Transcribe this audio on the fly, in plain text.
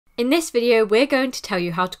In this video, we're going to tell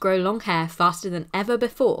you how to grow long hair faster than ever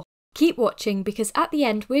before. Keep watching because at the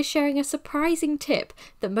end we're sharing a surprising tip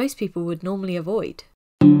that most people would normally avoid.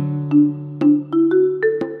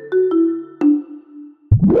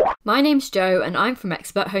 My name's Jo and I'm from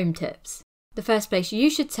Expert Home Tips, the first place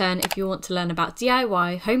you should turn if you want to learn about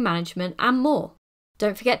DIY, home management and more.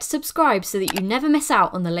 Don't forget to subscribe so that you never miss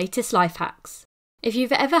out on the latest life hacks. If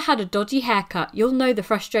you've ever had a dodgy haircut, you'll know the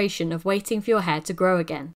frustration of waiting for your hair to grow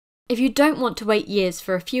again. If you don't want to wait years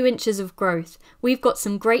for a few inches of growth, we've got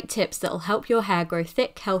some great tips that'll help your hair grow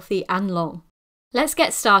thick, healthy and long. Let's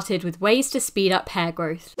get started with ways to speed up hair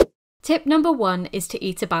growth. Tip number 1 is to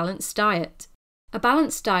eat a balanced diet. A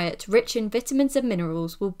balanced diet rich in vitamins and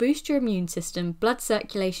minerals will boost your immune system, blood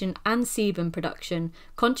circulation and sebum production,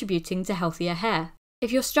 contributing to healthier hair.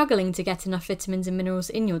 If you're struggling to get enough vitamins and minerals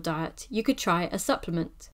in your diet, you could try a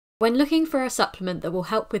supplement. When looking for a supplement that will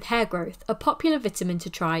help with hair growth, a popular vitamin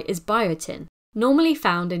to try is biotin. Normally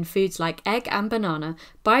found in foods like egg and banana,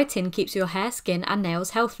 biotin keeps your hair, skin and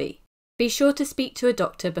nails healthy. Be sure to speak to a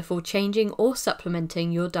doctor before changing or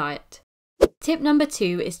supplementing your diet. Tip number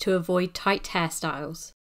 2 is to avoid tight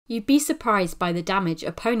hairstyles. You'd be surprised by the damage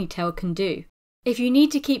a ponytail can do. If you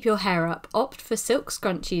need to keep your hair up, opt for silk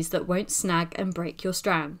scrunchies that won't snag and break your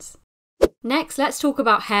strands. Next, let's talk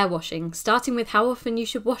about hair washing, starting with how often you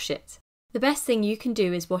should wash it. The best thing you can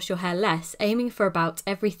do is wash your hair less, aiming for about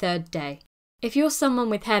every 3rd day. If you're someone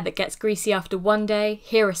with hair that gets greasy after one day,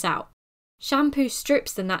 hear us out. Shampoo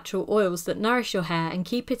strips the natural oils that nourish your hair and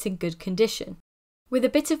keep it in good condition. With a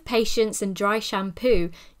bit of patience and dry shampoo,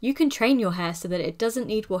 you can train your hair so that it doesn't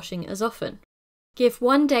need washing as often. Give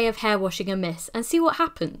 1 day of hair washing a miss and see what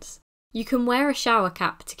happens. You can wear a shower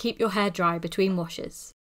cap to keep your hair dry between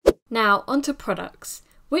washes. Now, onto products.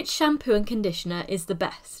 Which shampoo and conditioner is the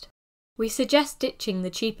best? We suggest ditching the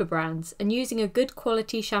cheaper brands and using a good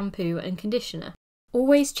quality shampoo and conditioner.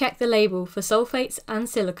 Always check the label for sulfates and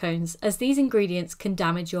silicones, as these ingredients can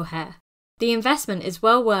damage your hair. The investment is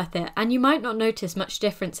well worth it, and you might not notice much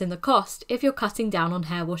difference in the cost if you're cutting down on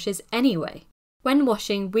hair washes anyway. When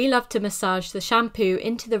washing, we love to massage the shampoo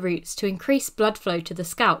into the roots to increase blood flow to the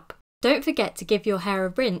scalp. Don't forget to give your hair a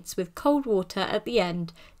rinse with cold water at the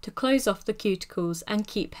end to close off the cuticles and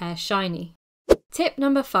keep hair shiny. Tip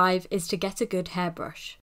number 5 is to get a good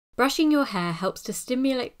hairbrush. Brushing your hair helps to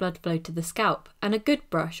stimulate blood flow to the scalp, and a good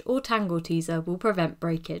brush or tangle teaser will prevent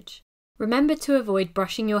breakage. Remember to avoid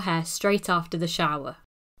brushing your hair straight after the shower.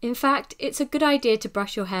 In fact, it's a good idea to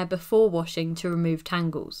brush your hair before washing to remove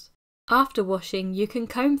tangles. After washing, you can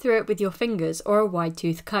comb through it with your fingers or a wide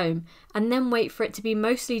tooth comb, and then wait for it to be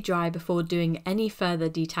mostly dry before doing any further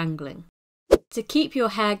detangling. To keep your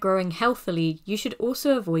hair growing healthily, you should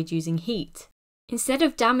also avoid using heat. Instead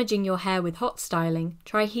of damaging your hair with hot styling,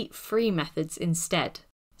 try heat-free methods instead.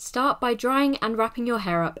 Start by drying and wrapping your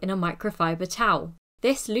hair up in a microfiber towel.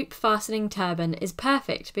 This loop fastening turban is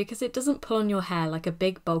perfect because it doesn't pull on your hair like a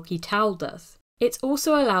big bulky towel does. It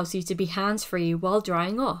also allows you to be hands-free while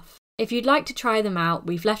drying off. If you'd like to try them out,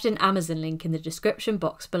 we've left an Amazon link in the description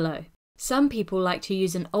box below. Some people like to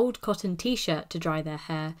use an old cotton t-shirt to dry their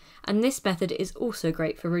hair, and this method is also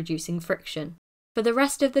great for reducing friction. For the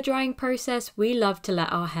rest of the drying process, we love to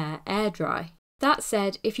let our hair air dry. That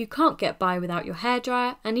said, if you can't get by without your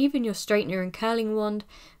hairdryer and even your straightener and curling wand,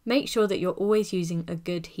 make sure that you're always using a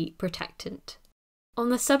good heat protectant. On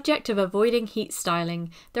the subject of avoiding heat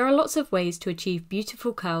styling, there are lots of ways to achieve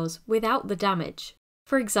beautiful curls without the damage.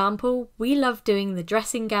 For example, we love doing the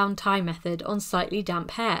dressing gown tie method on slightly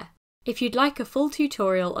damp hair. If you'd like a full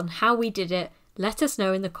tutorial on how we did it, let us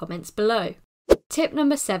know in the comments below. Tip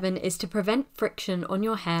number 7 is to prevent friction on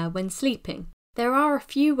your hair when sleeping. There are a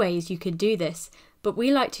few ways you can do this, but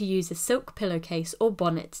we like to use a silk pillowcase or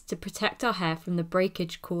bonnet to protect our hair from the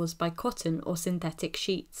breakage caused by cotton or synthetic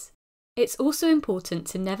sheets. It's also important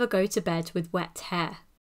to never go to bed with wet hair.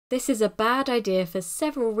 This is a bad idea for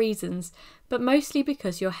several reasons, but mostly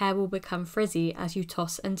because your hair will become frizzy as you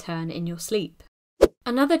toss and turn in your sleep.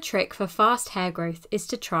 Another trick for fast hair growth is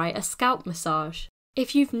to try a scalp massage.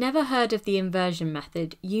 If you've never heard of the inversion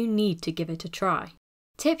method, you need to give it a try.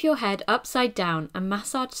 Tip your head upside down and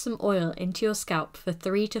massage some oil into your scalp for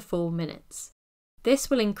 3 to 4 minutes. This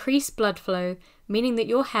will increase blood flow, meaning that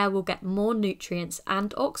your hair will get more nutrients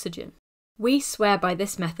and oxygen. We swear by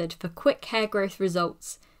this method for quick hair growth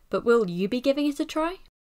results, but will you be giving it a try?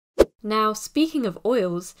 Now, speaking of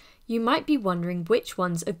oils, you might be wondering which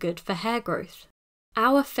ones are good for hair growth.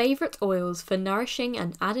 Our favourite oils for nourishing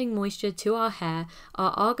and adding moisture to our hair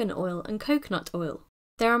are argan oil and coconut oil.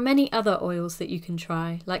 There are many other oils that you can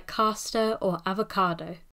try, like castor or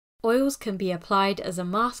avocado. Oils can be applied as a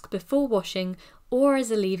mask before washing or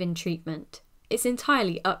as a leave-in treatment. It's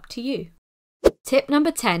entirely up to you. Tip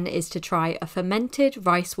number 10 is to try a fermented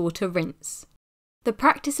rice water rinse. The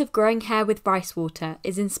practice of growing hair with rice water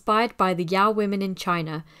is inspired by the Yao women in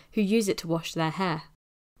China who use it to wash their hair.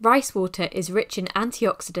 Rice water is rich in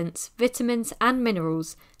antioxidants, vitamins and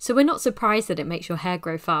minerals, so we're not surprised that it makes your hair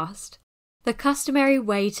grow fast. The customary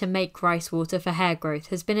way to make rice water for hair growth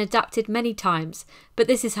has been adapted many times, but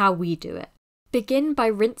this is how we do it. Begin by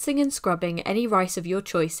rinsing and scrubbing any rice of your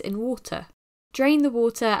choice in water. Drain the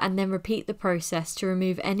water and then repeat the process to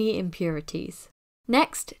remove any impurities.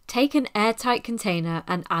 Next, take an airtight container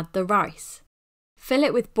and add the rice. Fill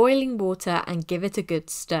it with boiling water and give it a good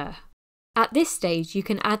stir. At this stage, you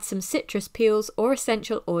can add some citrus peels or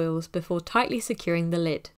essential oils before tightly securing the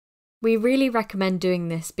lid. We really recommend doing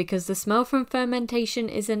this because the smell from fermentation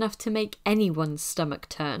is enough to make anyone's stomach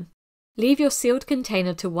turn. Leave your sealed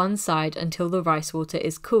container to one side until the rice water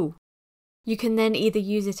is cool. You can then either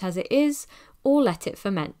use it as it is or let it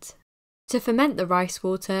ferment. To ferment the rice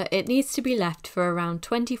water, it needs to be left for around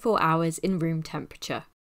 24 hours in room temperature.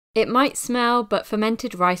 It might smell, but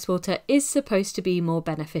fermented rice water is supposed to be more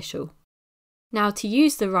beneficial. Now, to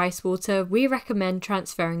use the rice water, we recommend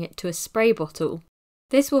transferring it to a spray bottle.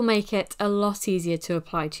 This will make it a lot easier to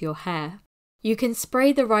apply to your hair. You can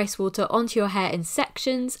spray the rice water onto your hair in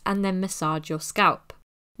sections and then massage your scalp.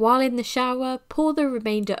 While in the shower, pour the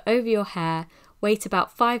remainder over your hair, wait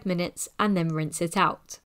about 5 minutes and then rinse it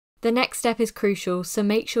out. The next step is crucial, so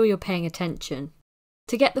make sure you're paying attention.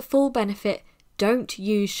 To get the full benefit, don't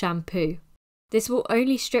use shampoo. This will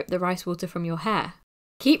only strip the rice water from your hair.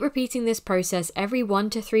 Keep repeating this process every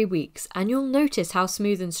 1 to 3 weeks and you'll notice how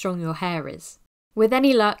smooth and strong your hair is. With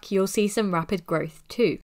any luck, you'll see some rapid growth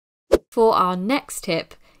too. For our next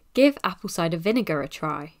tip, give apple cider vinegar a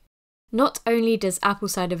try. Not only does apple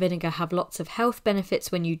cider vinegar have lots of health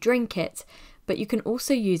benefits when you drink it, but you can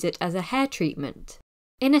also use it as a hair treatment.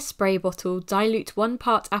 In a spray bottle, dilute 1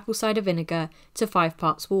 part apple cider vinegar to 5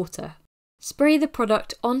 parts water. Spray the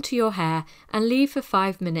product onto your hair and leave for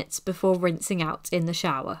 5 minutes before rinsing out in the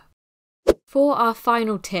shower. For our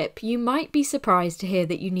final tip, you might be surprised to hear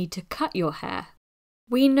that you need to cut your hair.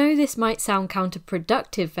 We know this might sound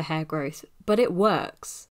counterproductive for hair growth, but it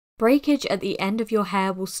works. Breakage at the end of your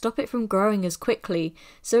hair will stop it from growing as quickly,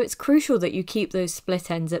 so it's crucial that you keep those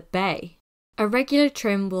split ends at bay. A regular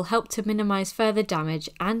trim will help to minimise further damage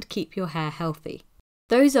and keep your hair healthy.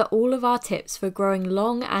 Those are all of our tips for growing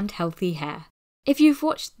long and healthy hair. If you've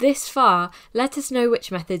watched this far, let us know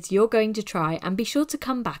which methods you're going to try and be sure to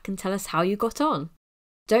come back and tell us how you got on.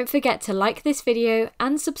 Don't forget to like this video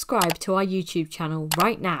and subscribe to our YouTube channel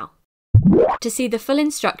right now. To see the full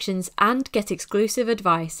instructions and get exclusive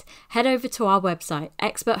advice, head over to our website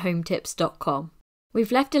experthometips.com.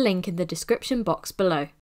 We've left a link in the description box below.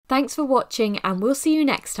 Thanks for watching and we'll see you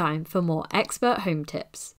next time for more expert home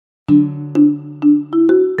tips.